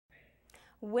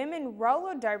Women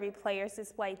roller derby players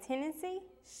display tenacity,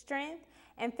 strength,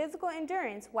 and physical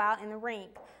endurance while in the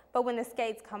rink. But when the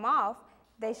skates come off,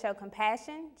 they show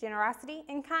compassion, generosity,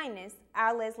 and kindness.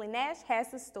 Our Leslie Nash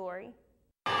has the story.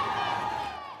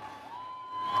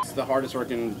 It's the hardest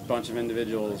working bunch of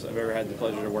individuals I've ever had the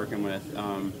pleasure of working with.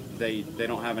 They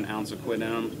don't have an ounce of quit in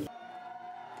them.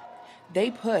 They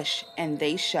push and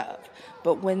they shove,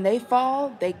 but when they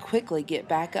fall, they quickly get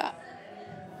back up.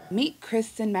 Meet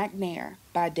Kristen McNair.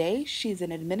 By day, she's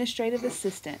an administrative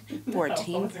assistant for a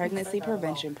teen pregnancy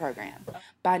prevention program.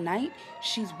 By night,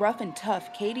 she's rough and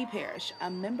tough Katie Parrish,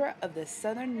 a member of the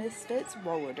Southern Misfits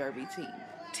roller derby team.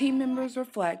 Team members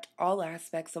reflect all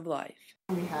aspects of life.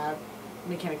 We have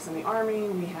mechanics in the Army,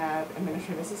 we have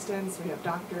administrative assistants, we have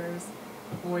doctors,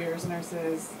 lawyers,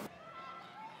 nurses.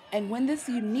 And when this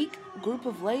unique group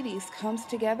of ladies comes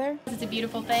together, it's a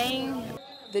beautiful thing.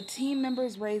 The team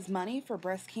members raise money for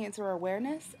breast cancer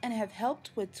awareness and have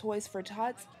helped with Toys for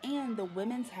Tots and the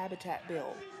Women's Habitat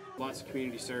Bill. Lots of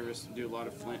community service, do a lot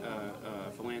of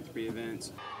philanthropy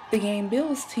events. The game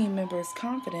builds team members'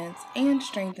 confidence and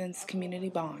strengthens community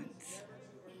bonds.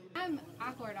 I'm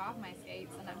awkward off my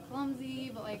skates and I'm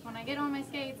clumsy, but when I get on my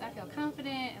skates, I feel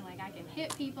confident and I can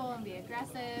hit people and be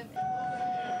aggressive.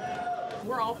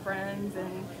 We're all friends,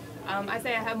 and I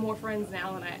say I have more friends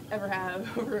now than I ever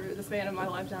have over the span of my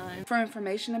lifetime. For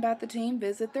information about the team,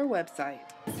 visit their website.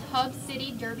 It's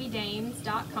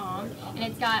HubCityTVSoMiss.com, and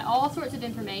it's got all sorts of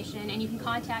information, and you can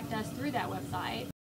contact us through that website.